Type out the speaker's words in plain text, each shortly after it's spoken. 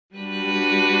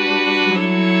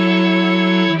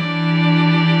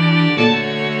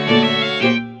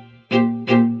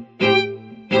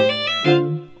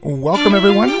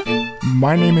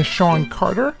My name is Sean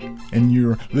Carter, and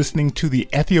you're listening to the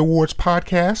Effie Awards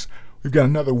podcast. We've got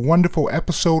another wonderful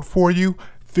episode for you,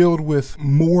 filled with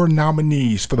more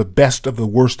nominees for the best of the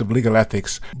worst of legal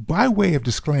ethics. By way of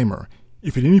disclaimer,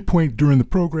 if at any point during the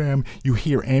program you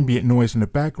hear ambient noise in the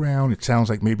background, it sounds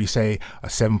like maybe, say, a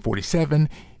 747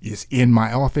 is in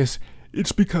my office,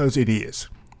 it's because it is.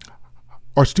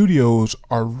 Our studios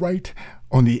are right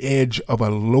on the edge of a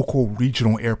local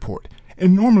regional airport,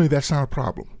 and normally that's not a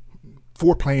problem.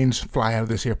 4 planes fly out of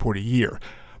this airport a year.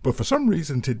 But for some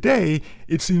reason today,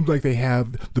 it seems like they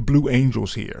have the Blue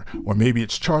Angels here. Or maybe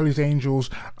it's Charlie's Angels,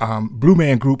 Blue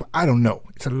Man Group, I don't know.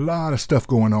 It's a lot of stuff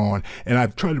going on. And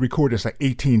I've tried to record this like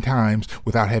 18 times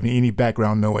without having any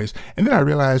background noise. And then I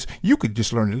realized you could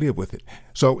just learn to live with it.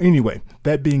 So anyway,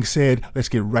 that being said, let's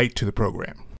get right to the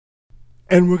program.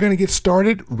 And we're going to get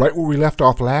started right where we left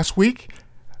off last week.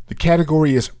 The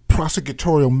category is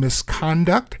prosecutorial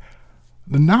misconduct.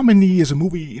 The nominee is a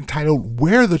movie entitled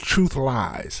Where the Truth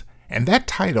Lies, and that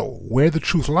title, Where the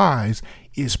Truth Lies,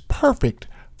 is perfect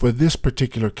for this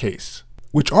particular case,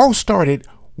 which all started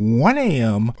 1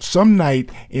 a.m. some night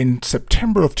in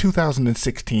September of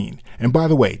 2016. And by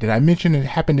the way, did I mention it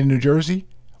happened in New Jersey?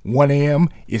 1 a.m.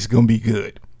 is going to be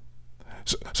good.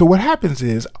 So what happens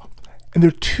is, and there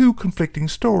are 2 conflicting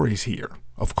stories here,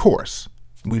 of course.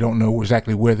 We don't know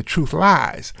exactly where the truth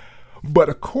lies. But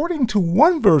according to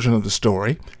one version of the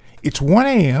story, it's 1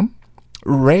 a.m.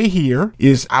 Ray here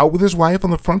is out with his wife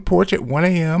on the front porch at 1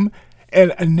 a.m.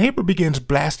 and a neighbor begins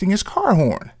blasting his car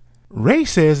horn. Ray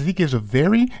says that he gives a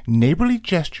very neighborly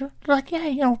gesture, like,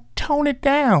 yeah, tone it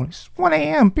down. It's 1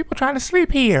 a.m. People trying to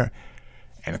sleep here.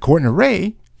 And according to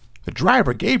Ray, the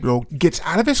driver, Gabriel, gets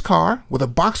out of his car with a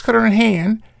box cutter in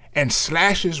hand and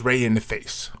slashes Ray in the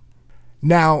face.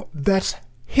 Now, that's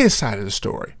his side of the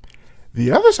story. The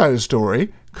other side of the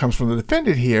story comes from the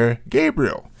defendant here,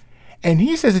 Gabriel, and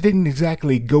he says it didn't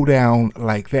exactly go down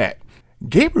like that.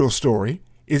 Gabriel's story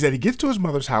is that he gets to his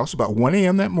mother's house about 1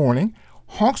 a.m. that morning,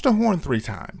 honks the horn 3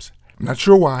 times. I'm not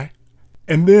sure why.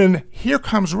 And then here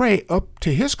comes Ray up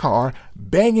to his car,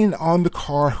 banging on the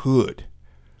car hood.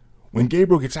 When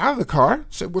Gabriel gets out of the car,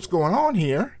 said, "What's going on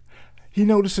here?" he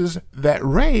notices that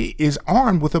Ray is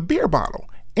armed with a beer bottle.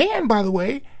 And, by the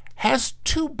way, has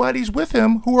 2 buddies with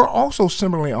him who are also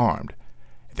similarly armed.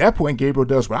 At that point, Gabriel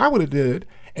does what I would have did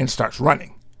and starts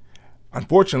running.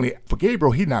 Unfortunately for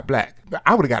Gabriel, he's not black.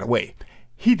 I would have got away.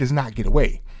 He does not get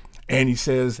away. And he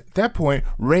says, at that point,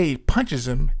 Ray punches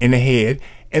him in the head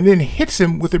and then hits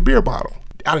him with a beer bottle.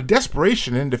 Out of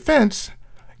desperation and defense,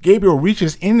 Gabriel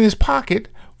reaches in his pocket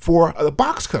for the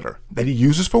box cutter that he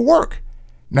uses for work.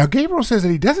 Now, Gabriel says that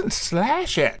he doesn't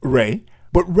slash at Ray,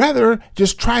 but rather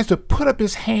just tries to put up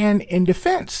his hand in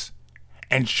defense.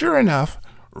 And sure enough,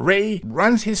 Ray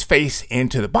runs his face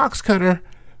into the box cutter,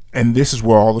 and this is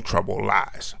where all the trouble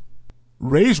lies.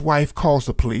 Ray's wife calls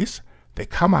the police. They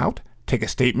come out, take a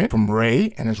statement from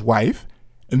Ray and his wife,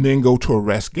 and then go to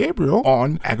arrest Gabriel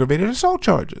on aggravated assault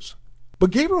charges.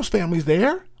 But Gabriel's family's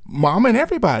there, mom and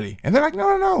everybody, and they're like,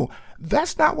 no,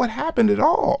 that's not what happened at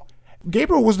all.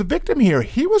 Gabriel was the victim here.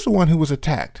 He was the one who was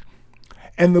attacked.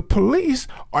 And the police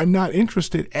are not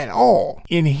interested at all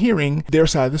in hearing their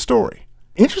side of the story.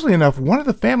 Interestingly enough, one of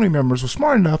the family members was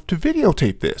smart enough to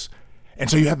videotape this. And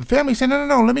so you have the family saying,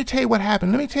 no, let me tell you what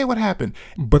happened.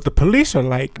 But the police are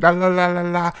like,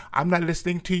 la, I'm not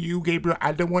listening to you, Gabriel.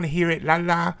 I don't want to hear it,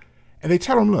 la. And they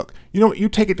tell him, look, you know what, you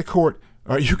take it to court.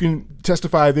 You can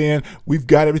testify then. We've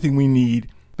got everything we need.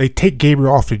 They take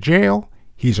Gabriel off to jail.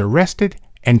 He's arrested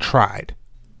and tried.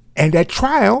 And at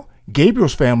trial,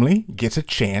 Gabriel's family gets a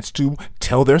chance to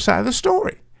tell their side of the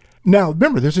story. Now,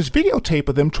 remember, there's this videotape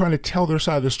of them trying to tell their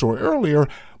side of the story earlier,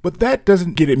 but that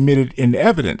doesn't get admitted into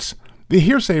evidence. The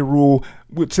hearsay rule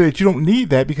would say that you don't need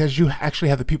that because you actually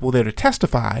have the people there to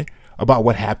testify about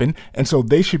what happened, and so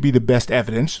they should be the best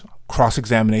evidence,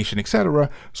 cross-examination, etc.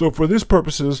 So for these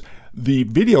purposes, the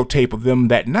videotape of them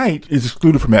that night is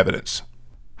excluded from evidence.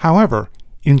 However,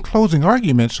 in closing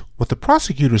arguments, what the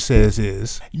prosecutor says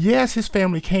is, yes, his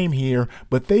family came here,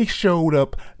 but they showed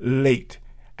up late.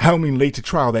 I don't mean late to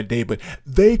trial that day, but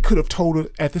they could have told us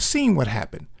at the scene what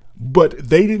happened. But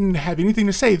they didn't have anything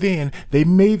to say then. They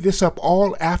made this up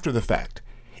all after the fact.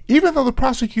 Even though the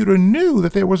prosecutor knew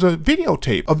that there was a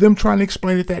videotape of them trying to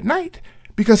explain it that night,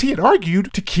 because he had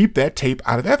argued to keep that tape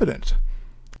out of evidence.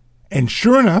 And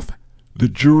sure enough, the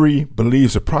jury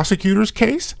believes the prosecutor's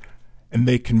case, and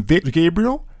they convict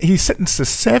Gabriel. He's sentenced to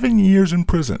 7 years in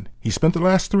prison. He spent the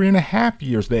last 3.5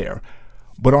 years there.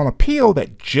 But on appeal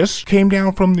that just came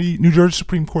down from the New Jersey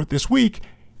Supreme Court this week,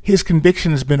 his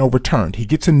conviction has been overturned. He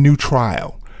gets a new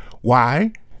trial.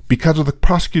 Why? because of the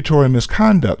prosecutorial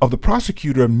misconduct of the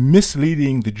prosecutor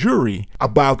misleading the jury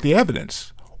about the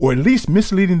evidence, or at least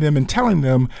misleading them and telling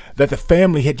them that the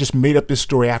family had just made up this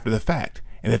story after the fact,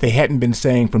 and that they hadn't been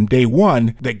saying from day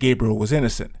one that Gabriel was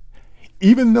innocent,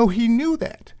 even though he knew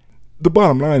that. The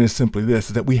bottom line is simply this,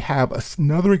 is that we have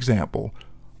another example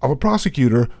of a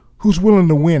prosecutor who's willing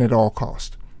to win at all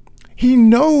costs. He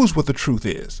knows what the truth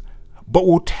is, but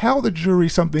will tell the jury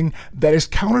something that is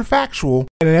counterfactual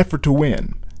in an effort to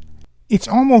win. It's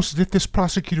almost as if this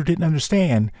prosecutor didn't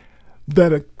understand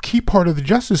that a key part of the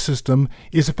justice system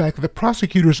is the fact that the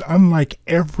prosecutor is unlike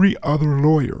every other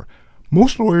lawyer.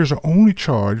 Most lawyers are only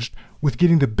charged with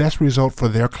getting the best result for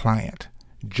their client.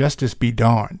 Justice be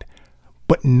darned.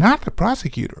 But not the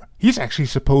prosecutor. He's actually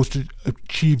supposed to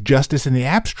achieve justice in the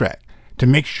abstract, to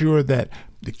make sure that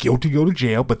the guilty go to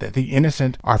jail, but that the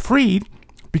innocent are freed,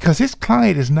 because his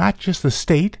client is not just the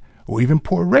state, or even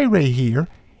poor Ray Ray here,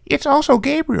 it's also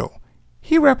Gabriel.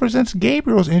 He represents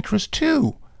Gabriel's interest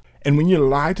too. And when you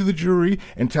lie to the jury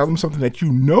and tell them something that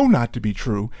you know not to be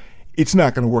true, it's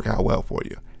not going to work out well for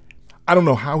you. I don't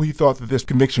know how he thought that this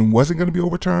conviction wasn't going to be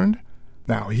overturned.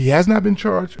 Now, he has not been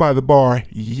charged by the bar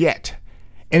yet.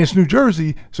 And it's New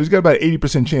Jersey, so he's got about an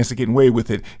 80% chance of getting away with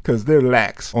it because they're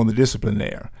lax on the discipline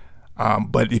there.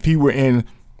 But if he were in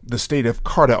the state of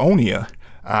Cardonia,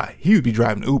 he would be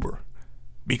driving Uber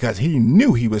because he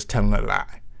knew he was telling a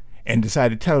lie and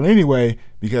decided to tell it anyway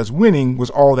because winning was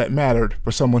all that mattered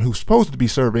for someone who's supposed to be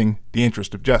serving the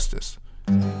interest of justice.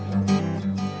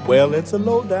 Well, it's a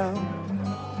low down,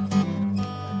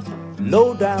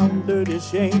 dirty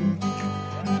shame.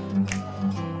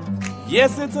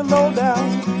 Yes, it's a low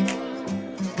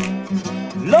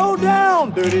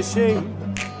down, dirty shame.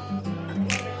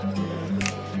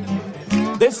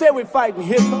 They say we're fighting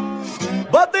Hitler,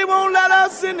 but they won't let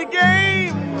us in the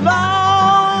game,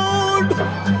 Lord.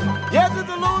 Yes, it's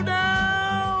a low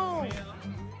down.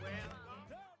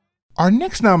 Our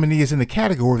next nominee is in the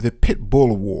category of the Pit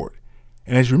Bull Award.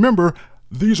 And as you remember,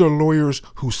 these are lawyers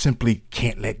who simply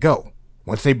can't let go.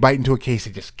 Once they bite into a case,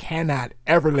 they just cannot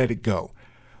ever let it go.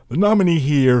 The nominee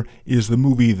here is the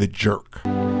movie The Jerk.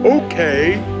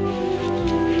 Okay.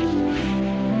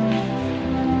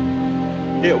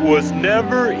 It was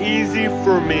never easy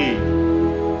for me.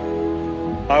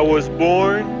 I was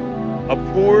born a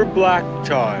poor black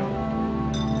child.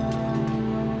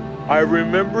 I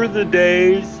remember the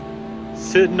days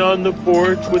sitting on the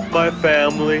porch with my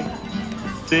family,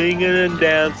 singing and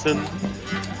dancing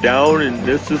down in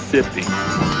Mississippi.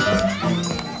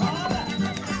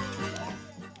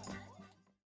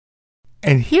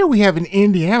 And here we have an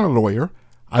Indiana lawyer.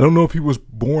 I don't know if he was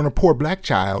born a poor black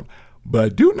child, but I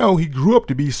do know he grew up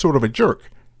to be sort of a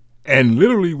jerk and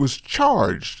literally was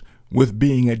charged with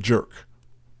being a jerk.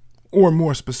 Or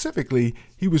more specifically,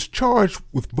 he was charged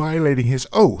with violating his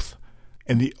oath.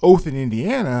 And the oath in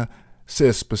Indiana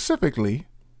says specifically,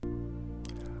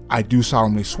 I do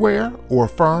solemnly swear or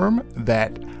affirm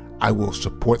that I will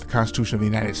support the Constitution of the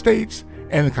United States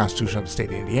and the Constitution of the State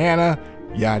of Indiana,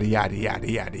 yada, yada, yada,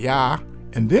 yada, yada.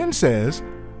 And then says,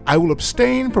 I will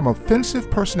abstain from offensive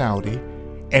personality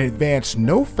and advance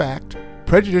no fact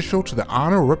prejudicial to the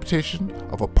honor or reputation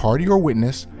of a party or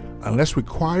witness unless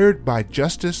required by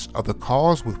justice of the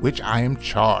cause with which I am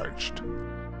charged.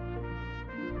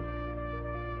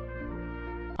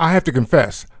 I have to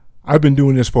confess, I've been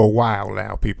doing this for a while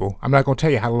now, people. I'm not going to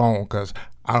tell you how long because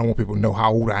I don't want people to know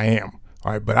how old I am.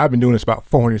 All right, but I've been doing this about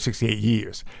 468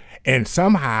 years. And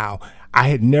somehow I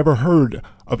had never heard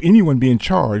of anyone being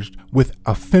charged with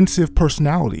offensive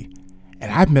personality.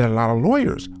 And I've met a lot of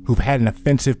lawyers who've had an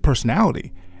offensive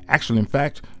personality. Actually, in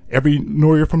fact, every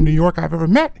lawyer from New York I've ever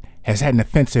met has had an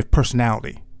offensive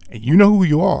personality. And you know who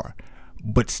you are.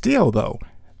 But still, though,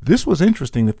 this was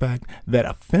interesting, the fact that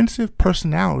offensive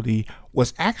personality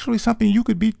was actually something you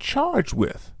could be charged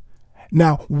with.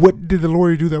 Now, what did the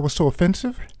lawyer do that was so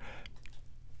offensive?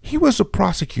 He was a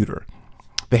prosecutor,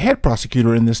 the head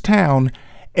prosecutor in this town,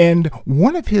 and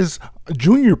one of his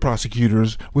junior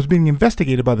prosecutors was being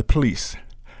investigated by the police.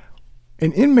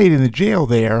 An inmate in the jail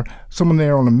there, someone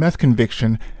there on a meth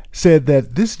conviction, said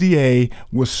that this DA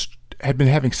had been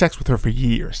having sex with her for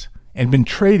years and been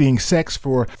trading sex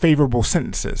for favorable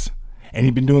sentences. And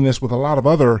he'd been doing this with a lot of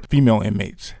other female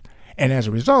inmates. And as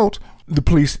a result, the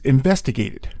police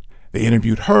investigated. They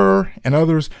interviewed her and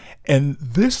others, and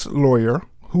this lawyer,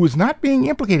 who is not being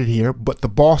implicated here, but the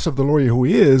boss of the lawyer who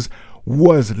he is,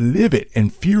 was livid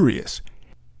and furious.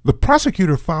 The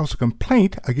prosecutor files a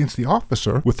complaint against the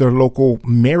officer with their local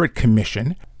merit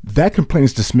commission. That complaint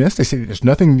is dismissed. They say there's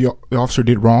nothing the officer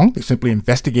did wrong. They simply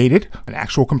investigated an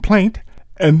actual complaint.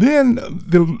 And then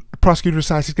the prosecutor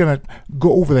decides he's going to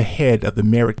go over the head of the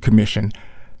Merit Commission.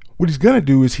 What he's going to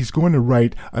do is he's going to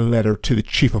write a letter to the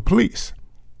chief of police.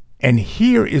 And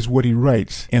here is what he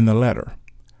writes in the letter.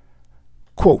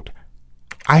 Quote,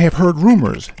 I have heard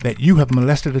rumors that you have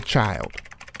molested a child.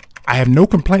 I have no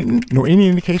complaint nor any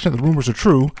indication that the rumors are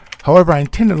true. However, I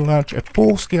intend to launch a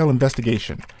full-scale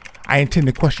investigation. I intend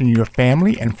to question your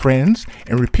family and friends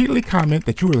and repeatedly comment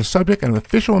that you are the subject of an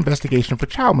official investigation for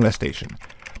child molestation.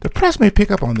 The press may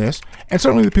pick up on this, and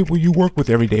certainly the people you work with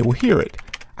every day will hear it.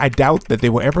 I doubt that they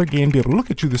will ever again be able to look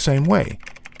at you the same way.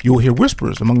 You will hear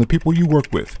whispers among the people you work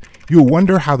with. You will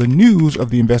wonder how the news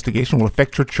of the investigation will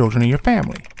affect your children and your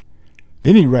family.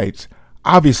 Then he writes,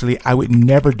 obviously, I would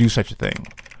never do such a thing.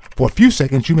 For a few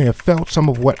seconds, you may have felt some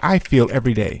of what I feel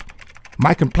every day.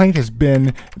 My complaint has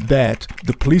been that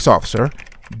the police officer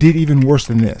did even worse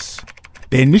than this.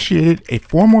 They initiated a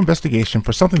formal investigation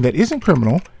for something that isn't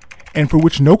criminal and for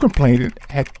which no complainant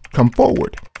had come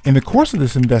forward. In the course of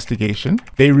this investigation,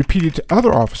 they repeated to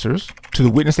other officers, to the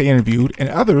witness they interviewed, and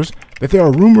others that there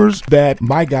are rumors that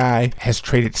my guy has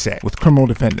traded sex with criminal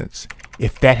defendants.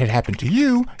 If that had happened to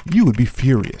you, you would be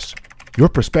furious. Your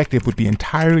perspective would be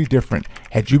entirely different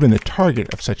had you been the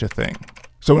target of such a thing.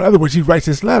 So in other words, he writes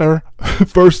this letter,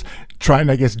 first trying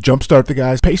to, jumpstart the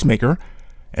guy's pacemaker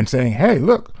and saying, hey,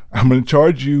 look, I'm going to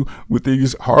charge you with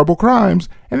these horrible crimes.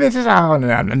 And then says, oh,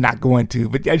 no, I'm not going to,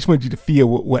 but I just want you to feel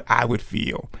what I would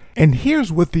feel. And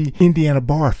here's what the Indiana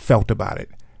bar felt about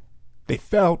it. They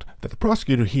felt that the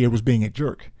prosecutor here was being a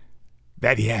jerk,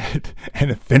 that he had an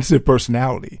offensive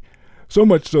personality, so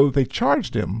much so that they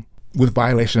charged him with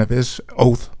violation of his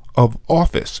oath of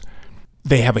office.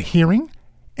 They have a hearing,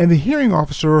 and the hearing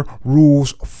officer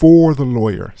rules for the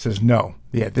lawyer, says, no,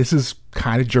 this is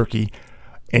kind of jerky.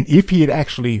 And if he had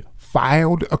actually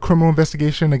filed a criminal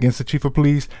investigation against the chief of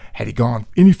police, had he gone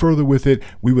any further with it,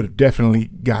 we would have definitely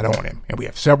got on him. And we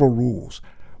have several rules.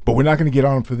 But we're not going to get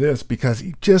on him for this because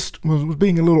he just was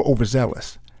being a little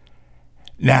overzealous.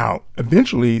 Now,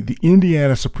 eventually, the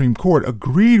Indiana Supreme Court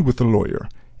agreed with the lawyer,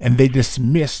 and they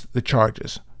dismissed the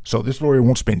charges. So this lawyer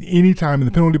won't spend any time in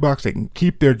the penalty box. They can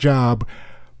keep their job.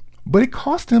 But it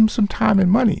cost him some time and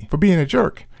money for being a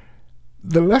jerk.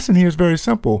 The lesson here is very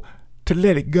simple, to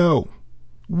let it go.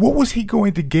 What was he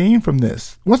going to gain from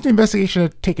this? Once the investigation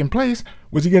had taken place,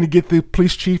 was he going to get the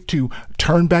police chief to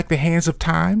turn back the hands of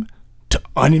time? To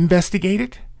uninvestigate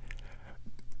it?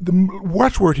 The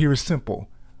watchword here is simple.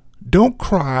 Don't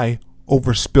cry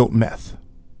over spilt meth.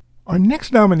 Our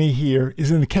next nominee here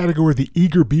is in the category of the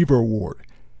Eager Beaver Award.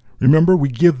 Remember, we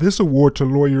give this award to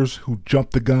lawyers who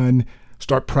jump the gun,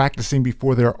 start practicing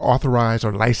before they're authorized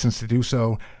or licensed to do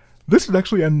so. This is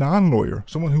actually a non-lawyer,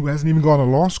 someone who hasn't even gone to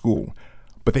law school,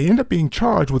 but they end up being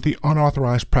charged with the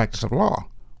unauthorized practice of law,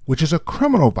 which is a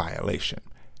criminal violation.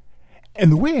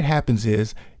 And the way it happens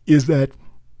is that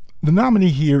the nominee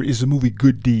here is the movie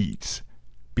Good Deeds,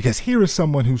 because here is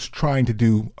someone who's trying to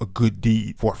do a good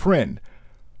deed for a friend.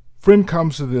 Friend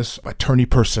comes to this attorney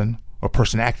person, or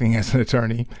person acting as an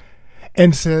attorney,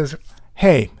 and says,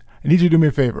 hey, I need you to do me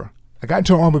a favor. I got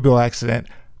into an automobile accident.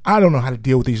 I don't know how to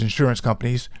deal with these insurance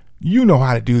companies. You know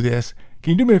how to do this.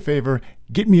 Can you do me a favor?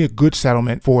 Get me a good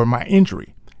settlement for my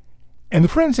injury. And the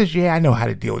friend says, yeah, I know how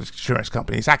to deal with insurance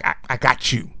companies. I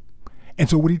got you. And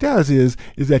so what he does is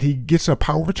that he gets a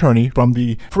power of attorney from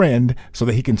the friend so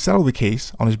that he can settle the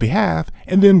case on his behalf,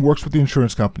 and then works with the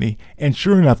insurance company, and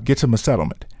sure enough gets him a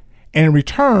settlement. And in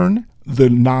return, the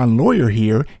non-lawyer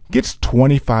here gets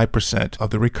 25% of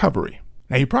the recovery.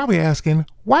 Now you're probably asking,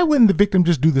 why wouldn't the victim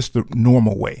just do this the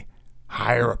normal way?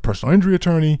 Hire a personal injury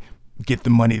attorney, get the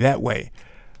money that way.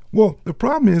 Well, the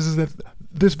problem is that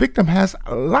this victim has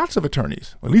lots of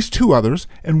attorneys, at least two others,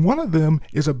 and one of them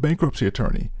is a bankruptcy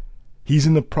attorney. He's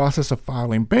in the process of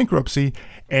filing bankruptcy,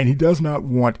 and he does not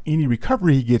want any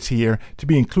recovery he gets here to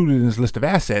be included in his list of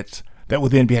assets that will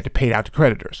then be had to pay out to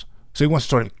creditors. So he wants to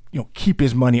sort of, keep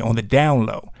his money on the down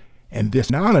low, and this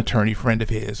non-attorney friend of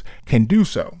his can do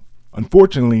so.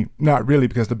 Unfortunately, not really,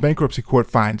 because the bankruptcy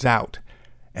court finds out,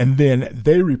 and then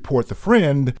they report the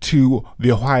friend to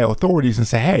the Ohio authorities and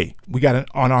say, hey, we got an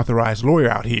unauthorized lawyer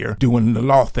out here doing the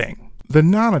law thing. The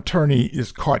non-attorney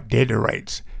is caught dead to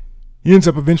rights. He ends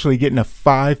up eventually getting a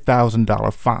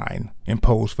 $5,000 fine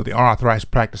imposed for the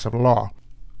unauthorized practice of law.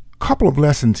 A couple of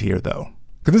lessons here, though,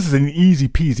 because this is an easy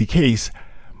peasy case,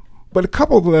 but a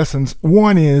couple of lessons.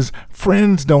 One is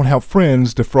friends don't help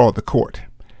friends defraud the court.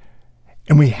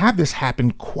 And we have this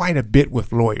happen quite a bit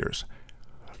with lawyers.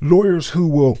 Lawyers who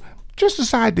will just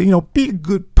decide to, be a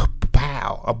good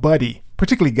pal, a buddy,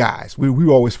 particularly guys. We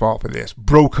always fall for this.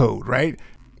 Bro code, right?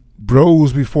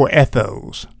 Bros before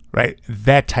ethos, right?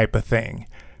 That type of thing.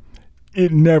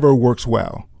 it never works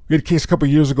well. We had a case a couple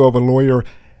of years ago of a lawyer,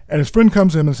 and his friend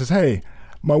comes in and says, hey,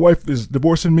 my wife is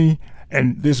divorcing me,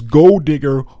 and this gold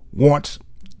digger wants,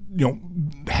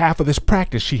 half of this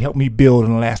practice she helped me build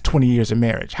in the last 20 years of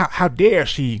marriage. How dare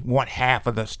she want half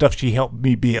of the stuff she helped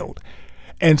me build?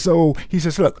 And so he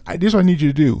says, look, this is what I need you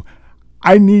to do.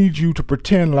 I need you to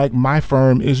pretend like my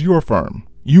firm is your firm.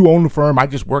 You own the firm. I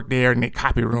just work there in the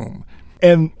copy room.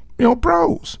 And,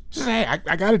 bros. He says, hey,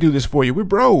 I got to do this for you. We're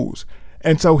bros.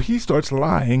 And so he starts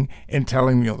lying and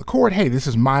telling, the court, hey, this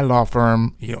is my law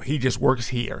firm. He just works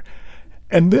here.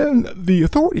 And then the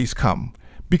authorities come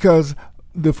because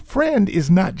the friend is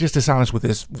not just dishonest with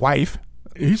his wife.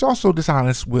 He's also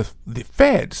dishonest with the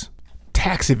feds,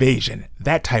 tax evasion,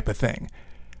 that type of thing.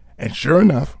 And sure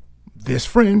enough, this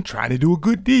friend trying to do a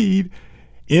good deed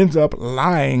ends up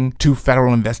lying to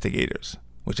federal investigators,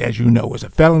 which, as you know, is a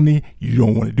felony. You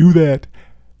don't want to do that.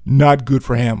 Not good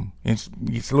for him. It's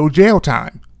a little jail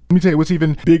time. Let me tell you what's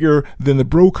even bigger than the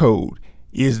bro code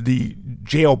is the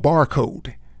jail bar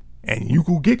code. And you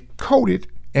will get coded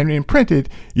and imprinted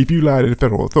if you lie to the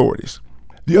federal authorities.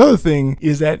 The other thing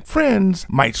is that friends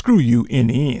might screw you in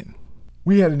the end.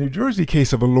 We had a New Jersey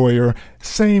case of a lawyer,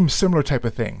 similar type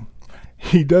of thing.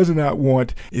 He does not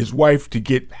want his wife to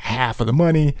get half of the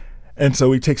money, and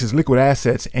so he takes his liquid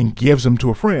assets and gives them to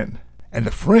a friend. And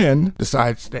the friend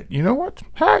decides that, you know what?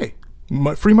 Hey,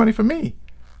 free money for me.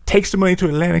 Takes the money to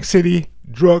Atlantic City,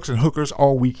 drugs and hookers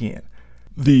all weekend.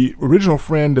 The original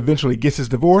friend eventually gets his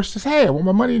divorce, says, hey, I want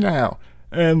my money now.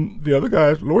 And the other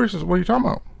guy's lawyer says, what are you talking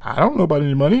about? I don't know about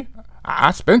any money.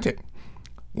 I spent it.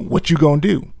 What you gonna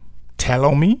do? Tell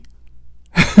on me?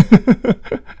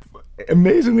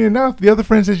 Amazingly enough, the other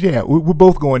friend says, yeah, we're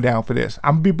both going down for this.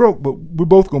 I'm going to be broke, but we're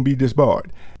both going to be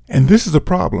disbarred. And this is a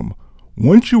problem.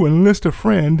 Once you enlist a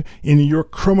friend in your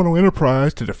criminal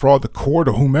enterprise to defraud the court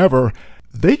or whomever,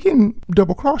 they can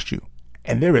double-cross you.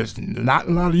 And there is not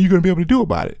a lot you're going to be able to do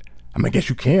about it. I guess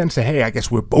you can say, hey, I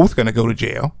guess we're both going to go to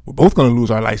jail. We're both going to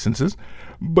lose our licenses.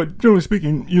 But generally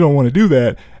speaking, you don't want to do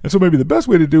that. And so maybe the best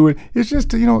way to do it is just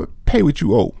to, pay what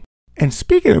you owe. And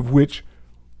speaking of which,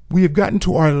 we have gotten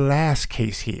to our last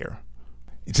case here.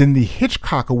 It's in the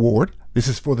Hitchcock Award. This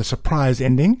is for the surprise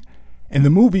ending. And the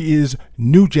movie is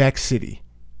New Jack City.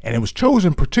 And it was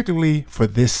chosen particularly for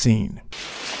this scene.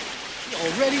 Yo,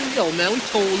 ready? Yo, man, we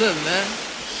told them, man.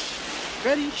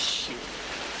 Ready? Shit.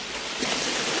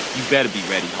 You better be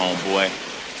ready, homeboy.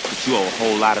 But you owe a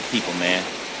whole lot of people, man.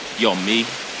 You owe me.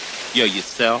 You owe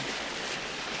yourself.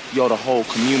 You owe the whole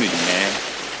community, man.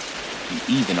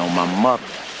 You even owe my mother.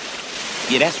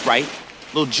 Yeah, that's right.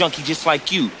 Little junkie just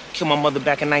like you. Killed my mother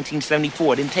back in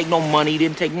 1974. Didn't take no money,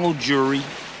 didn't take no jury.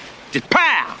 Just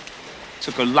pow!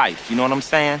 Took her life, you know what I'm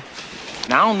saying?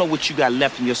 Now, I don't know what you got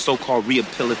left in your so-called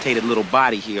rehabilitated little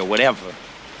body here or whatever,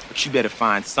 but you better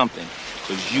find something,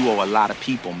 because you owe a lot of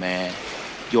people, man.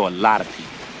 You owe a lot of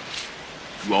people.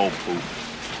 You owe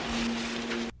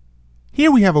boo.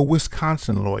 Here we have a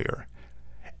Wisconsin lawyer,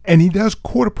 and he does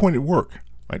court-appointed work.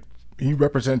 Right? He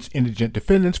represents indigent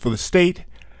defendants for the state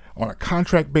on a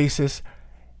contract basis,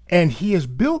 and he has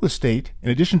billed the state, in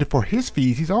addition to for his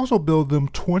fees, he's also billed them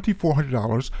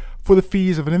 $2,400 for the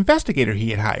fees of an investigator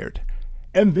he had hired.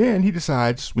 And then he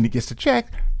decides, when he gets the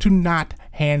check, to not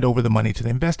hand over the money to the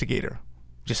investigator.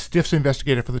 Just stiffs the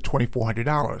investigator for the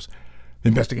 $2,400. The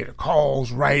investigator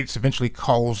calls, writes, eventually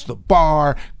calls the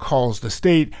bar, calls the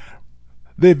state.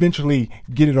 They eventually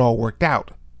get it all worked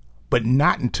out. But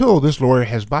not until this lawyer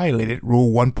has violated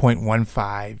Rule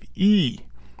 1.15e.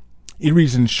 It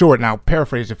reads in short, and I'll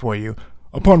paraphrase it for you.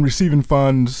 Upon receiving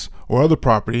funds or other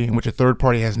property in which a third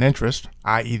party has an interest,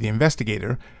 i.e. the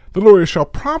investigator, the lawyer shall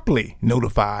promptly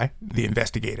notify the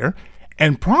investigator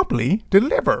and promptly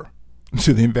deliver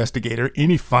to the investigator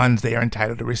any funds they are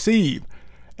entitled to receive.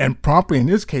 And promptly in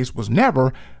this case was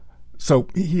never, so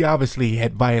he obviously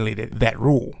had violated that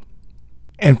rule.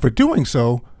 And for doing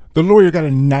so, the lawyer got a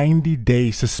 90-day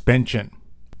suspension.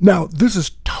 Now, this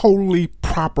is totally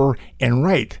proper and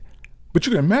right. But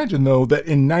you can imagine, though, that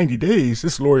in 90 days,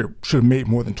 this lawyer should have made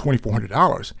more than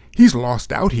 $2,400. He's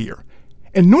lost out here.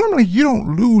 And normally, you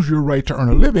don't lose your right to earn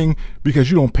a living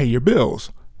because you don't pay your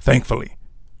bills, thankfully.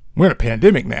 We're in a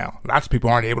pandemic now. Lots of people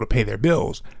aren't able to pay their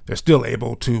bills. They're still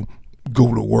able to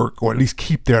go to work or at least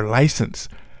keep their license.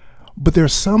 But there are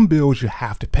some bills you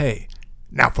have to pay.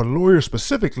 Now, for lawyers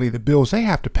specifically, the bills they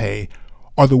have to pay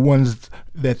are the ones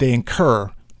that they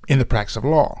incur in the practice of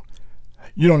law.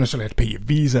 You don't necessarily have to pay your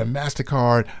Visa and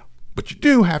MasterCard, but you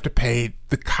do have to pay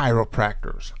the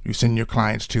chiropractors you send your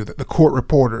clients to, the court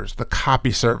reporters, the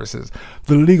copy services,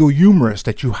 the legal humorists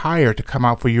that you hire to come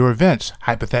out for your events,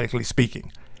 hypothetically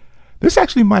speaking. This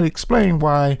actually might explain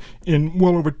why in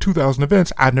well over 2,000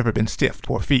 events, I've never been stiffed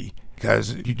for a fee.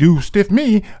 Because if you do stiff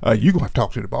me, you're going to have to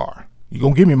talk to the bar. You're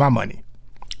going to give me my money.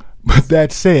 But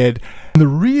that said, the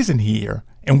reason here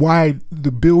and why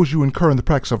the bills you incur in the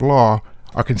practice of law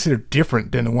are considered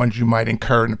different than the ones you might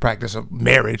incur in the practice of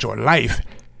marriage or life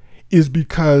is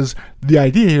because the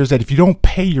idea here is that if you don't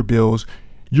pay your bills,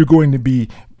 you're going to be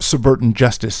subverting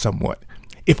justice somewhat.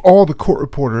 If all the court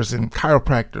reporters and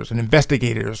chiropractors and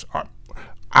investigators are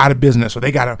out of business or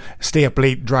they got to stay up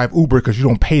late, drive Uber because you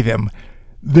don't pay them,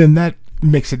 then that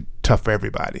makes it tough for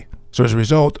everybody. So as a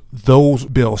result, those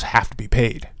bills have to be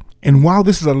paid. And while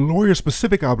this is a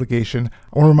lawyer-specific obligation,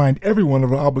 I want to remind everyone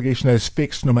of an obligation that is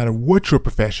fixed no matter what your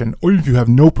profession or even if you have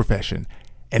no profession,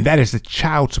 and that is the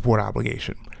child support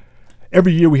obligation.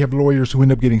 Every year we have lawyers who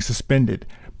end up getting suspended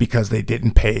because they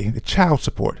didn't pay the child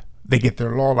support. They get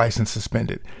their law license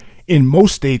suspended. In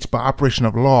most states, by operation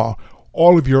of law,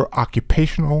 all of your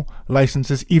occupational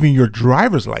licenses, even your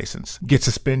driver's license, get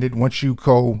suspended once you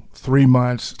go 3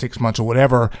 months, 6 months, or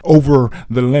whatever over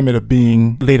the limit of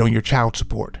being late on your child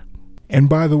support. And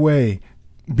by the way,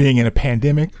 being in a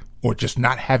pandemic or just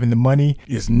not having the money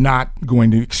is not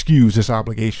going to excuse this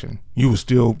obligation. You will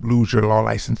still lose your law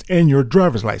license and your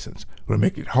driver's license. It will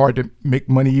make it hard to make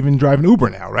money even driving Uber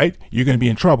now, right? You're going to be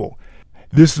in trouble.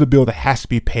 This is a bill that has to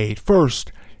be paid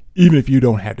first, even if you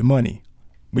don't have the money.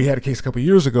 We had a case a couple of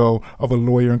years ago of a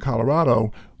lawyer in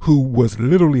Colorado who was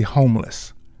literally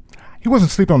homeless. He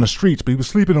wasn't sleeping on the streets, but he was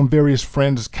sleeping on various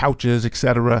friends' couches,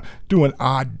 etc., doing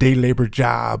odd day labor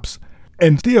jobs.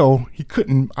 And still, he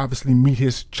couldn't obviously meet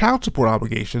his child support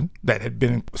obligation that had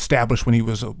been established when he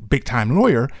was a big-time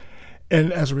lawyer.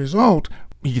 And as a result,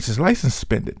 he gets his license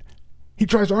suspended. He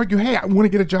tries to argue, hey, I want to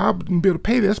get a job and be able to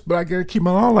pay this, but I got to keep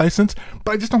my law license,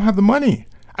 but I just don't have the money.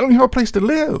 I don't even have a place to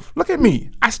live. Look at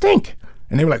me. I stink.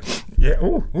 And they were like, yeah,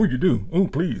 oh, you do. Oh,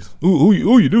 please. Oh,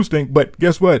 you do stink. But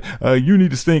guess what? You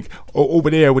need to stink over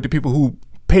there with the people who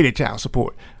pay their child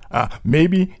support.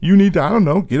 Maybe you need to, I don't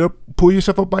know, get up, pull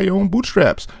yourself up by your own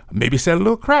bootstraps. Maybe sell a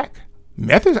little crack.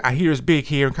 Meth, I hear, is big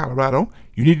here in Colorado.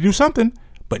 You need to do something.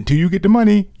 But until you get the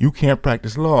money, you can't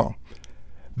practice law.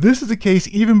 This is the case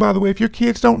even, by the way, if your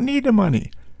kids don't need the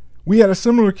money. We had a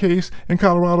similar case in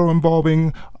Colorado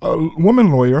involving a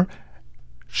woman lawyer.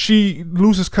 She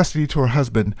loses custody to her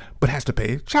husband, but has to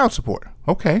pay child support.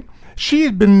 Okay. She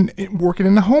had been working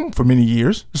in the home for many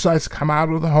years, decides to come out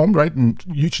of the home, right? And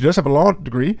she does have a law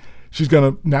degree. She's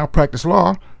going to now practice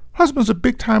law. Husband's a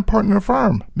big-time partner in a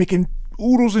firm, making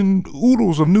oodles and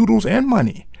oodles of noodles and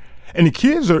money. And the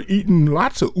kids are eating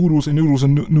lots of oodles and noodles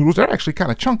and noodles. They're actually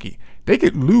kind of chunky. They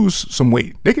could lose some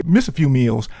weight. They could miss a few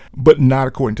meals, but not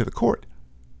according to the court.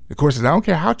 The court says, I don't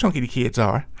care how chunky the kids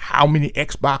are, how many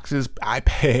Xboxes,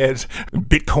 iPads,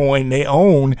 Bitcoin they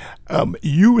own,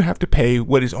 you have to pay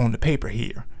what is on the paper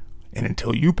here. And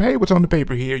until you pay what's on the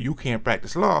paper here, you can't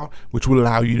practice law, which will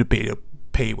allow you to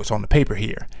pay what's on the paper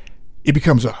here. It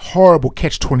becomes a horrible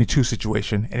catch-22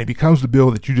 situation, and it becomes the bill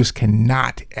that you just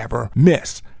cannot ever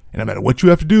miss. And no matter what you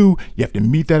have to do, you have to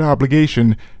meet that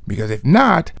obligation, because if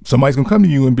not, somebody's going to come to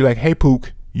you and be like, hey,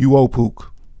 Pook, you owe Pook.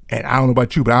 And I don't know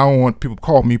about you, but I don't want people to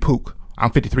call me Pook.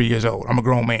 I'm 53 years old. I'm a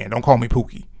grown man. Don't call me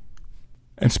Pookie.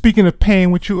 And speaking of paying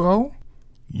what you owe,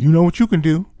 you know what you can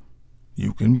do.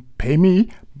 You can pay me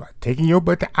by taking your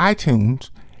butt to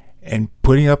iTunes and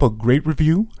putting up a great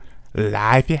review.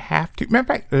 Lie if you have to. Matter of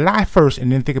fact, lie first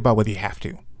and then think about whether you have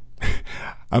to.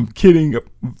 I'm kidding,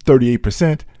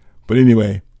 38%. But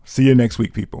anyway, see you next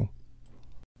week, people.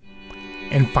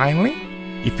 And finally,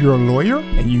 if you're a lawyer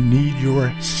and you need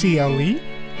your CLE,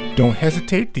 don't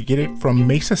hesitate to get it from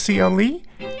Mesa CLE.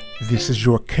 This is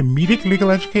your comedic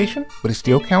legal education, but it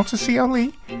still counts as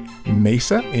CLE.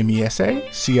 Mesa, M-E-S-A,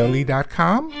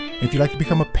 CLE.com. If you'd like to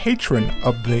become a patron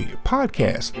of the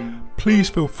podcast, please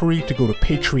feel free to go to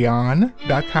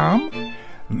Patreon.com.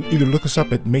 Either look us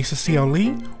up at Mesa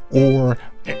CLE or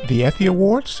the Effie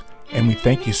Awards. And we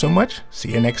thank you so much.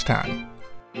 See you next time.